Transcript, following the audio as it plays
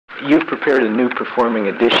you've prepared a new performing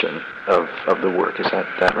edition of the work. Is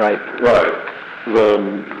that right? Right.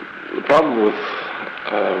 The problem with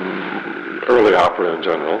early opera in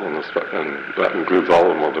general, and that includes all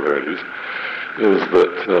of Monteverdi's, is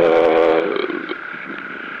that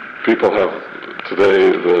people have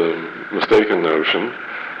today the mistaken notion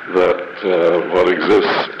that what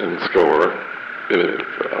exists in score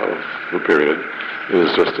of the period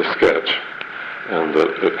is just a sketch, and that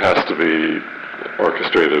it has to be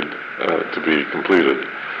orchestrated to be completed.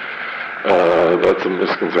 That's a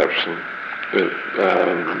misconception.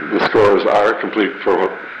 The scores are complete for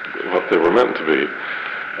what they were meant to be,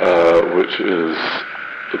 which is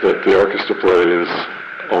that the orchestra plays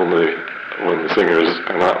only when the singers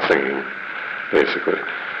are not singing, basically.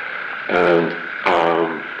 And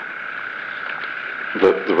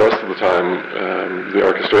that the rest of the time, the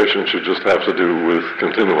orchestration should just have to do with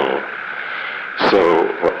continuo. So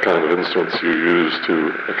what kind of instruments you use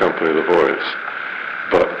to accompany the voice.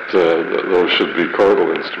 But those should be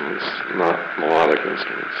chordal instruments, not melodic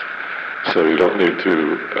instruments. So you don't need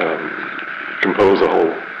to compose a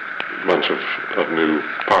whole bunch of new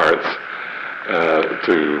parts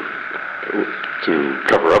to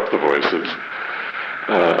cover up the voices.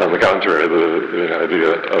 On the contrary, the idea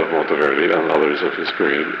of Monteverdi and others of his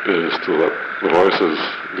period is to let the voices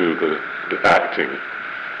do the acting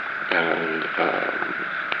and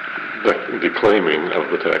the declaiming of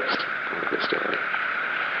the text of the story.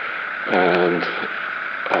 And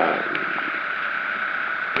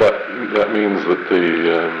that means that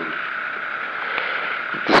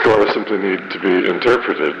the scores simply need to be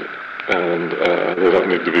interpreted, and they don't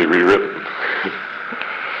need to be rewritten.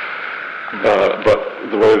 But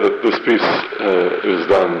the way that this piece is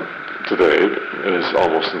done today is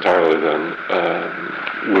almost entirely done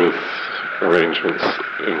with arrangements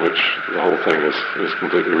in which the whole thing is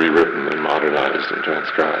completely rewritten and modernized and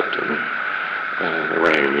transcribed and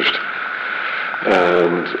arranged.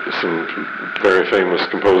 And some very famous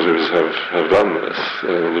composers have done this.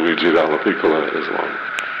 Luigi Dalla Piccola is one.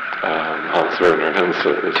 Hans Werner Henze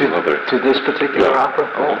is another. To this particular opera?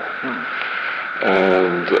 Oh.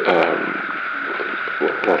 And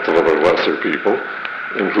lots of other lesser people,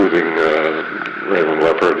 including Raymond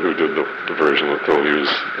Leppard, who did the version that they'll use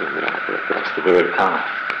in the opera across the bay.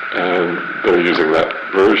 And they're using that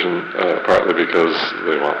version partly because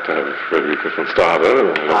they want to have Frederica von Stade,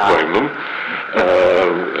 and I don't blame them.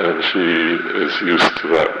 And she is used to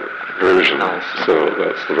that version, so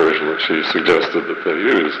that's the version that she suggested that they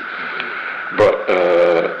use. But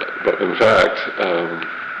in fact,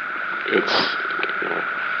 it's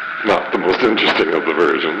not the most interesting of the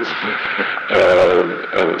versions,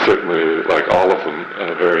 and it's certainly, like all of them,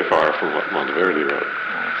 very far from what Monteverdi wrote.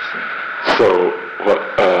 So what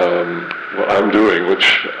I'm doing,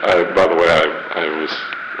 which by the way,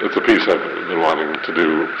 it's a piece I've been wanting to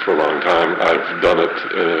do for a long time. I've done it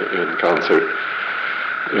in concert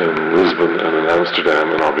in Lisbon and in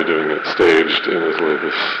Amsterdam, and I'll be doing it staged in Italy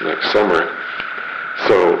this next summer.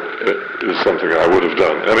 So it is something I would have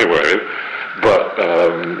done anyway, but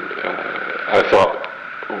I thought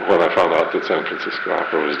when I found out that San Francisco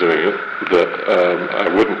Opera was doing it, that I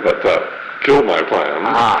wouldn't let that kill my plans.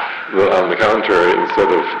 That on the contrary, instead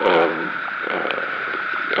of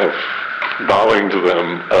bowing to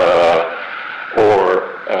them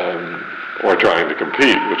or trying to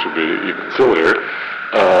compete, which would be even sillier,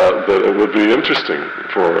 that it would be interesting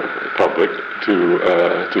for the public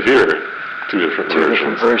to hear two different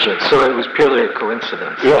versions. So it was purely a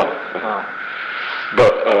coincidence. Yeah.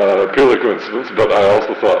 But purely coincidence. But I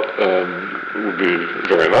also thought it would be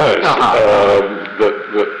very nice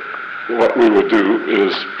that what we would do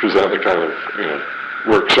is present a kind of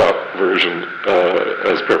workshop version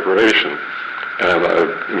as preparation. And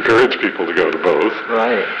I encourage people to go to both.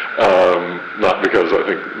 Right. Not because I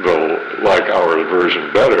think they'll like our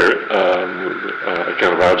version better. I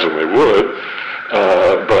can't imagine they would.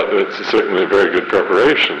 But it's certainly a very good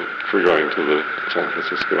preparation for going to the San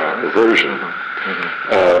Francisco Opera version.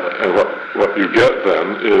 And what you get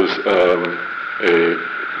then is a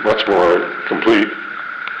much more complete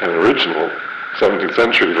and original 17th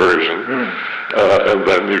century version. And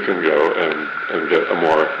then you can go and get a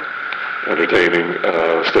more entertaining,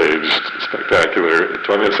 staged, spectacular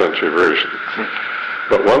 20th century version.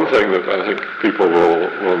 But one thing that I think people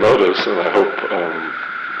will notice, and I hope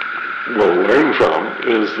will learn from,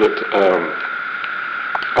 is that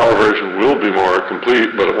our version will be more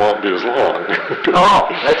complete, but it won't be as long. Oh,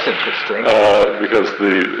 that's interesting. Because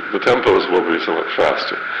the tempos will be somewhat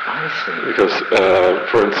faster. I see. Because,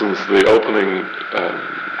 for instance, the opening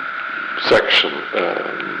section,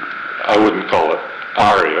 I wouldn't call it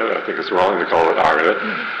aria. I think it's wrong to call it aria,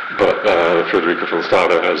 but Federico von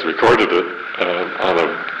Stade has recorded it on a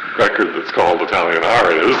record that's called Italian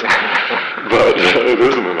Arias, but it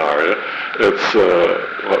isn't an aria. It's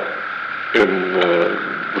what in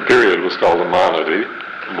the period was called a monodia,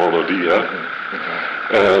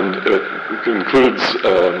 and it includes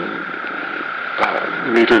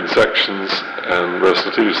metered sections and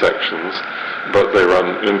recitative sections, but they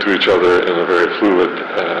run into each other in a very fluid,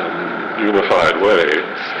 unified way.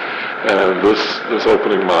 And this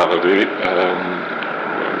opening monody,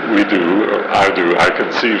 I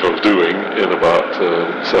conceive of doing in about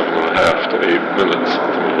 7.5 to 8 minutes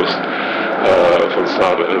at the most. Von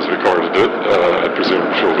Stade has recorded it. I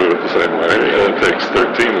presume she'll do it the same way. It takes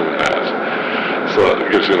 13.5. So that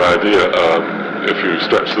gives you an idea. If you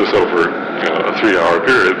stretch this over a 3-hour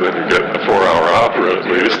period, then you get a 4-hour opera at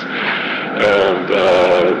least. And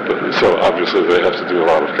so obviously they have to do a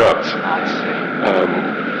lot of cuts.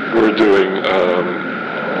 We're doing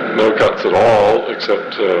no cuts at all,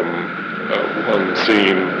 except one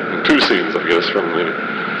scene, 2 scenes, I guess, from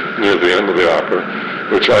near the end of the opera,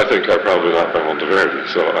 which I think are probably not by Monteverdi,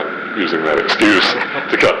 so I'm using that excuse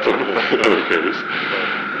to cut them in other case.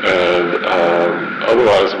 And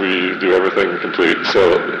otherwise we do everything complete.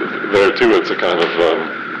 So there too it's a kind of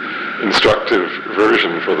instructive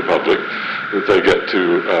version for the public, that they get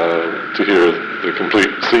to hear the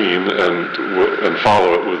complete scene and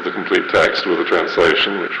follow it with the complete text with a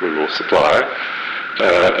translation, which we will supply.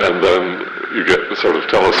 And then you get the sort of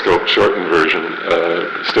telescope shortened version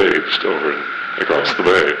staged over across the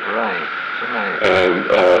bay. Right. And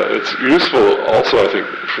it's useful also, I think,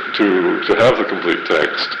 to have the complete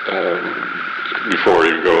text before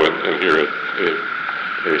you go and hear a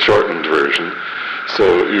shortened version,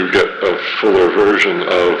 so you get a fuller version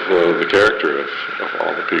of the character of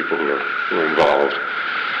all the people who are involved.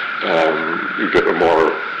 You get a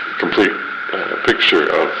more complete picture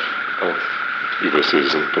of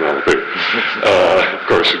Ulysses and Penelope. Of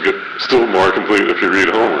course, you get still more complete if you read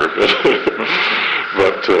Homer,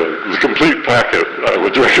 but the complete packet I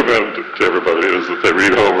would recommend to everybody is that they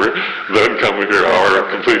read Homer, then come and hear our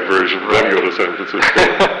complete version, then go to San Francisco.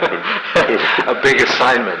 A big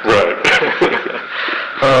assignment. Right.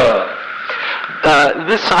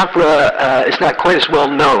 This opera is not quite as well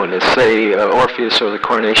known as, say, Orpheus or the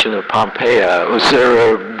Coronation of Pompeia. Was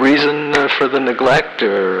there a reason for the neglect,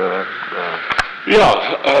 or?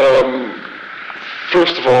 Yeah.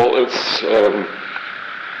 First of all,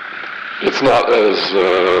 it's not as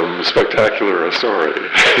spectacular a story.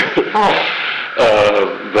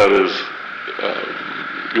 That is,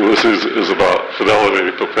 Ulysses is about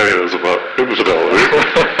fidelity, Pompeia is about infidelity.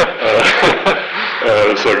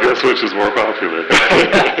 So guess which is more popular in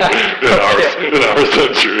our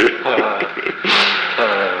century.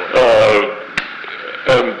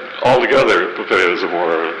 And altogether, Pompeia is a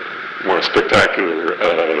more spectacular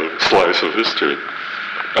slice of history.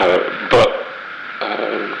 But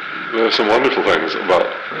there are some wonderful things about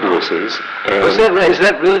Ulysses. Is that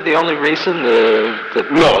really the only reason?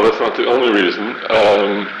 No, that's not the only reason.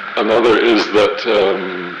 Another is that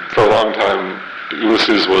for a long time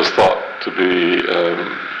Ulysses was thought to be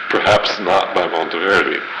perhaps not by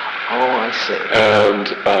Monteverdi. Oh, I see. And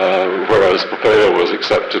whereas Pompeia was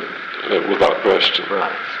accepted without question.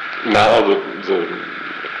 Right. Now the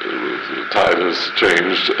tide has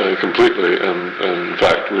changed completely, and in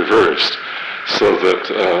fact reversed, so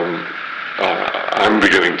that I'm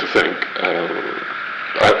beginning to think.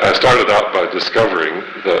 I started out by discovering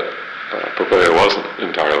that Pompeia wasn't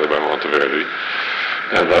entirely by Monteverdi,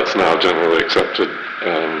 and that's now generally accepted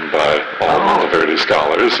by all Monteverdi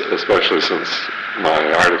scholars, especially since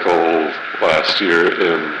my article last year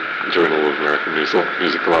in the Journal of American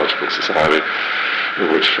Musicological Society,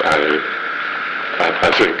 in which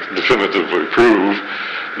I think definitively prove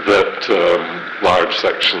that large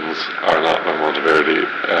sections are not by Monteverdi,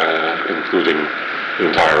 including the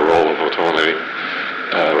entire role of Ottone,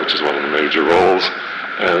 which is one of the major roles,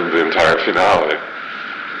 and the entire finale,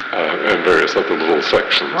 and various other little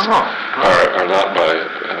sections are not by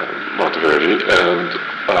Monteverdi, and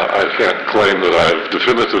I can't claim that I've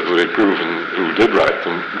definitively proven who did write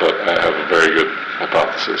them, but I have a very good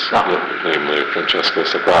hypothesis, namely Francesco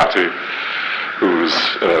Saprati, whose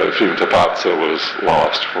Finta Pazza was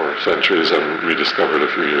lost for centuries and rediscovered a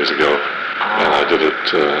few years ago. And I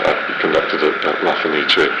conducted it at La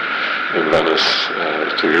Fenice in Venice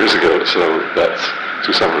 2 years ago, so that's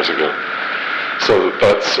 2 summers ago. So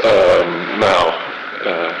that's now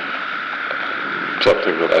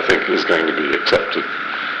something that I think is going to be accepted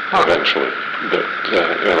eventually.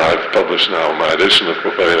 And I've published now my edition of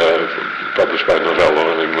Pompeia, published by Novello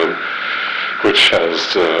in England, which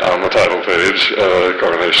has on the title page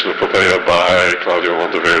Coronation of Popea by Claudio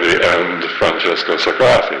Monteverdi and Francesco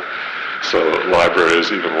Sacrati. So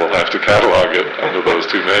libraries even will have to catalog it under those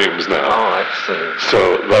two names now. Oh, that's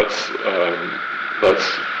so that's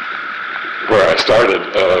where I started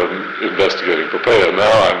investigating Popea.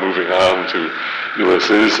 Now I'm moving on to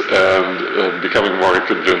Ulysses and becoming more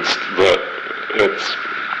convinced that it's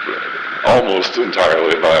almost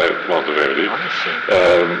entirely by Monteverdi,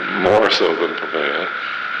 more so than Popea,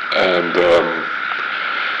 and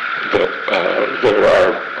that there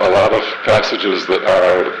are a lot of passages that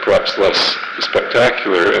are perhaps less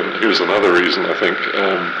spectacular, and here's another reason, I think,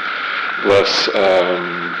 less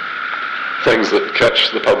things that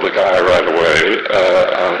catch the public eye right away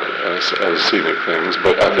as scenic things,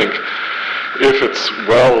 but I think if it's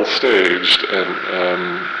well staged and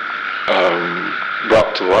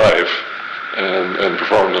brought to life and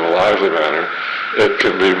performed in a lively manner, it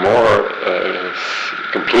can be more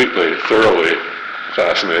completely, thoroughly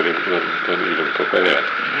fascinating than even Popea,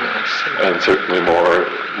 and certainly more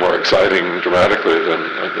exciting dramatically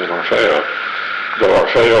than Orfeo. Though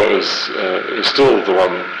Orfeo is still the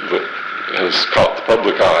one that has caught the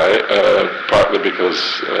public eye, partly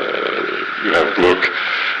because you have Gluck,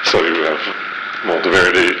 so you have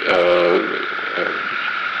Monteverdi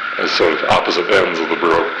as sort of opposite ends of the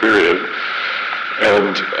Baroque period,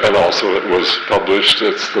 and also it was published.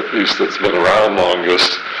 It's the piece that's been around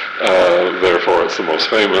longest, therefore it's the most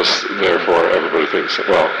famous, therefore everybody thinks,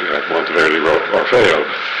 well, Monteverdi wrote Orfeo,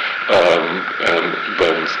 and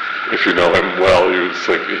then if you know him well, you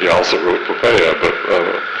think he also wrote Popea, but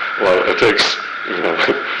well, it takes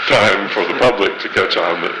time for the public to catch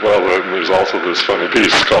on that, well, then there's also this funny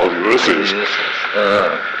piece called Ulysses.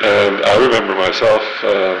 And I remember myself,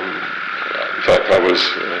 in fact, I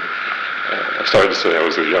started to say I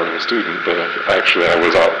was a young student, but actually I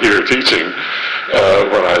was out here teaching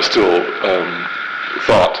when I still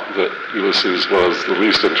thought that Ulysses was the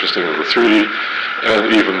least interesting of the three,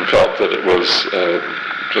 and even felt that it was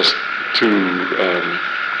just too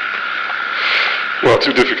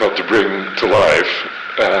difficult to bring to life.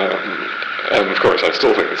 And of course, I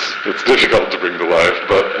still think it's difficult to bring to life,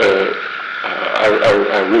 but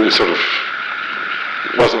I really sort of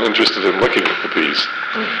wasn't interested in looking at the piece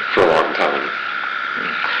for a long time.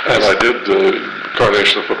 And I did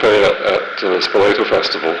Coronation of Popea at Spoleto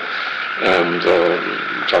Festival, and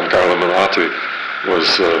Giancarlo Menotti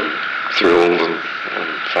was thrilled and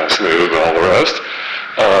fascinated and all the rest.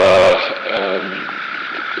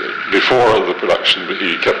 Before the production,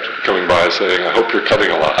 he kept coming by saying, I hope you're cutting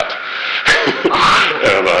a lot.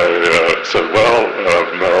 And I said, well,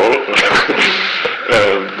 no.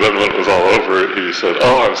 And then when it was all over, he said,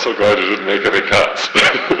 oh, I'm so glad you didn't make any cuts.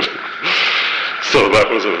 So that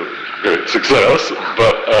was a great success,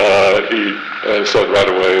 but he said right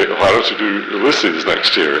away, why don't you do Ulysses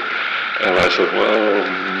next year? And I said, well,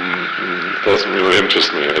 it doesn't really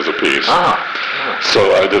interest me as a piece.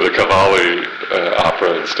 So I did a Cavalli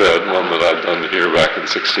opera instead, one that I'd done here back in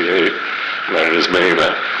 '68, and that is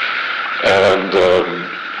Mena. And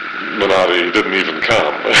Menotti didn't even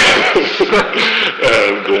come.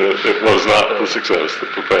 And it was not the success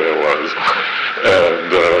that Popea was.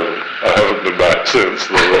 And I haven't been back since.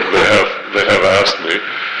 They have asked me,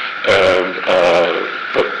 and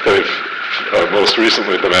but they've most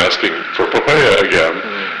recently been asking for Popea again,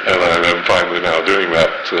 and I am finally now doing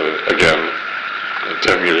that again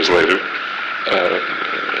 10 years later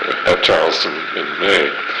at Charleston in May.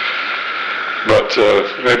 But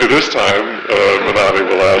maybe this time Menotti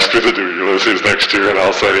will ask me to do Ulysses next year, and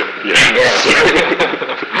I'll say yes.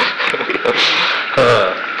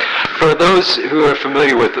 For those who are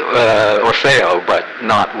familiar with Orfeo, but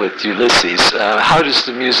not with Ulysses, how does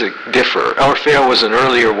the music differ? Orfeo was an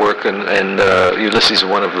earlier work, and Ulysses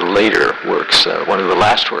one of the later works, one of the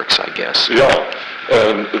last works, I guess. Yeah.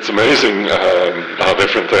 And it's amazing how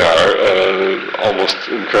different they are. Almost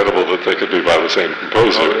incredible that they could be by the same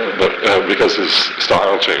composer, but because his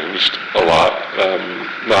style changed a lot.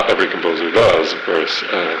 Not every composer does, of course.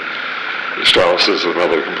 Strauss is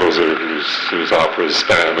another composer whose operas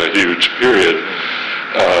span a huge period,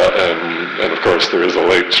 and of course there is a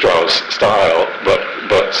late Strauss style,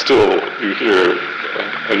 but still you hear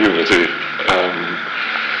a unity.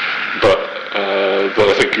 But that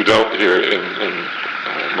I think you don't hear in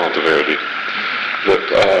Monteverdi. That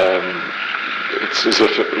it's as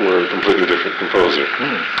if it were a completely different composer.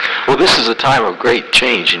 Well, this is a time of great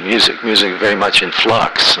change in music. Music very much in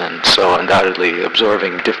flux, and so undoubtedly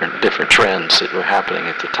absorbing different trends that were happening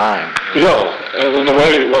at the time. Yeah, and in a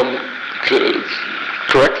way, one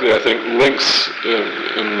correctly, I think, links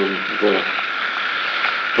in the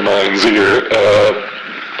the mind's ear.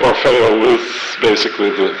 Orfeo was basically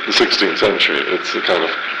the 16th century. It's the kind of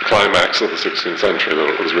climax of the 16th century, though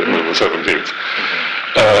it was written in the 17th.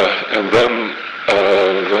 And then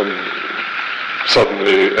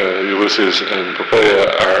suddenly Ulysses and Poppaea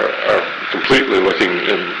are completely looking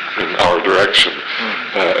in our direction.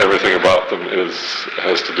 Everything about them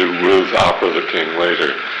has to do with opera that came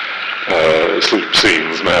later. Sleep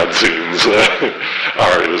scenes, mad scenes,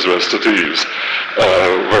 arias, recitatives.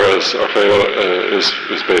 Whereas Orfeo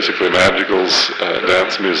is basically madrigals,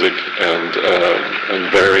 dance music, and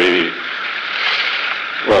very,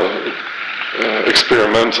 well,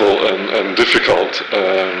 experimental and difficult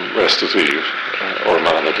recitative or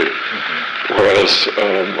monody. Whereas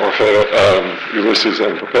Ulysses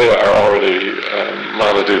and Poppaea are already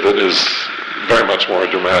monody that is very much more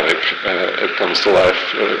dramatic. It comes to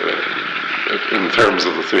life in terms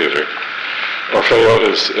of the theater. Orfeo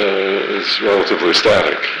is relatively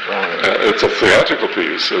static. It's a theatrical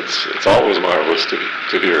piece. It's always marvelous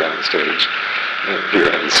to hear on the stage, hear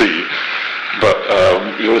and see. But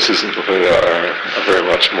Ulysses and Poppaea are very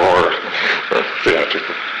much more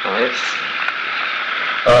theatrical.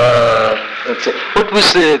 Let's see. What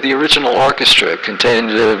was the original orchestra? It contained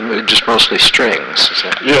just mostly strings.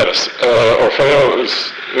 Yes, Orfeo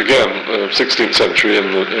is again 16th century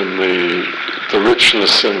in the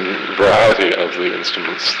richness and variety of the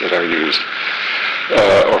instruments that are used.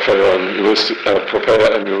 Orfeo and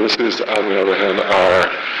Poppaea and Ulysses, on the other hand, are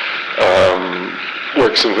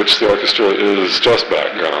works in which the orchestra is just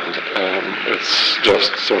background. It's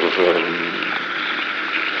just sort of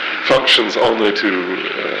functions only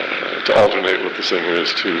to alternate with the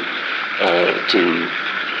singers, to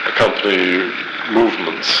accompany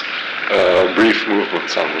movements, brief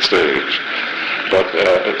movements on the stage, but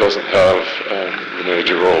it doesn't have the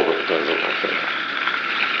major role that it does in Orfeo.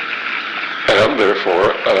 And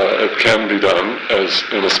therefore, it can be done as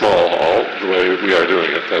in a small hall, the way we are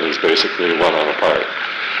doing it. That is basically one on a part.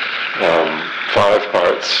 5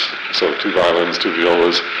 parts, so 2 violins, 2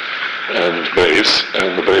 violas, and bass.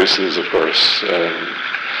 And the bass is, of course,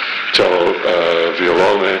 cello,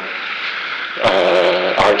 violone,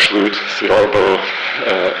 archlute, theorbo,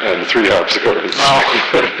 and 3 harpsichords. Oh,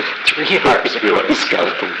 3 harpsichords.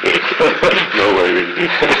 Count them. No waiting.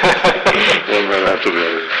 One right after the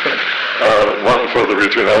other. 1 for the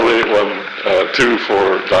ritornelli, 2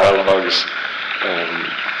 for dialogues,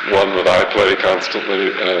 1 that I play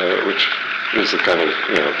constantly, which is a kind of,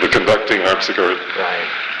 the conducting harpsichord. Right.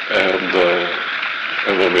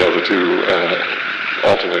 And then the other 2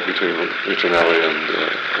 alternate between ritornelli and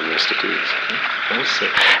recitatives. I see.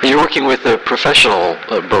 And you're working with a professional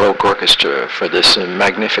Baroque orchestra for this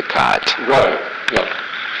Magnificat. Right, yeah.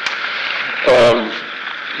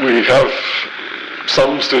 We have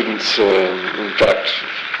some students, in fact,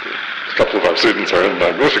 a couple of our students are in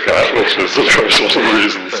Magnificat, which is, of course, one of the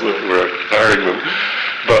reasons that we're hiring them.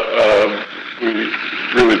 But we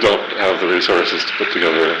really don't have the resources to put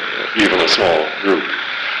together even a small group.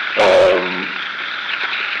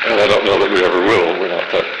 And I don't know that we ever will. We're not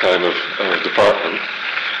that kind of department.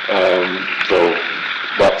 Though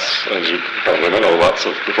lots, as you probably know, lots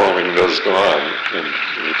of performing does go on in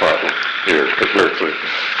the department here at Berkeley.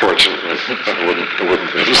 Fortunately, I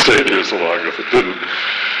wouldn't have stayed here so long if it didn't.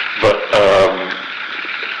 But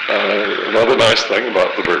another nice thing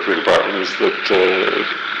about the Berkeley department is that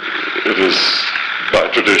it is, by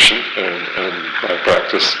tradition and by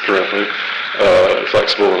practice currently,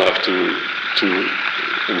 flexible enough to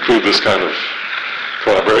include this kind of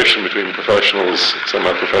collaboration between professionals,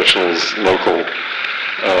 semi-professionals, local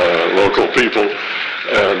people,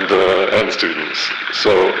 and students.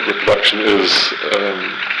 So the production is,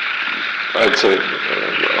 I'd say,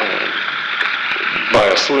 by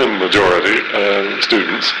a slim majority,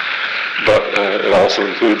 students, but it also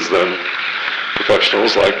includes then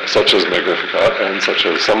professionals such as Magnificat and such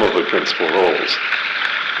as some of the principal roles.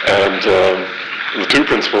 And the 2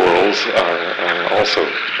 principal roles are also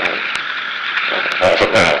half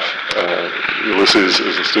and half. Ulysses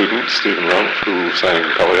is a student, Stephen Rumpf, who sang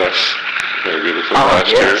Pelleas very beautifully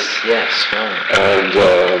last year. Yes, right. And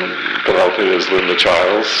Penelope is Linda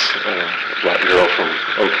Childs, a black girl from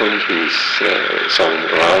Oakland who's sung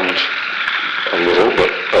around a little,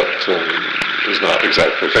 but is not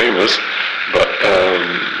exactly famous. But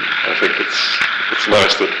I think it's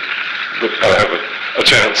nice that I have a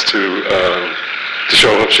chance to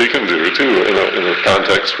show what she can do too in a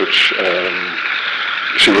context which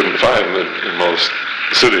she wouldn't find in most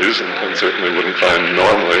cities, and certainly wouldn't find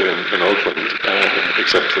normally in Oakland,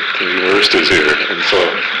 except that the university's here. And so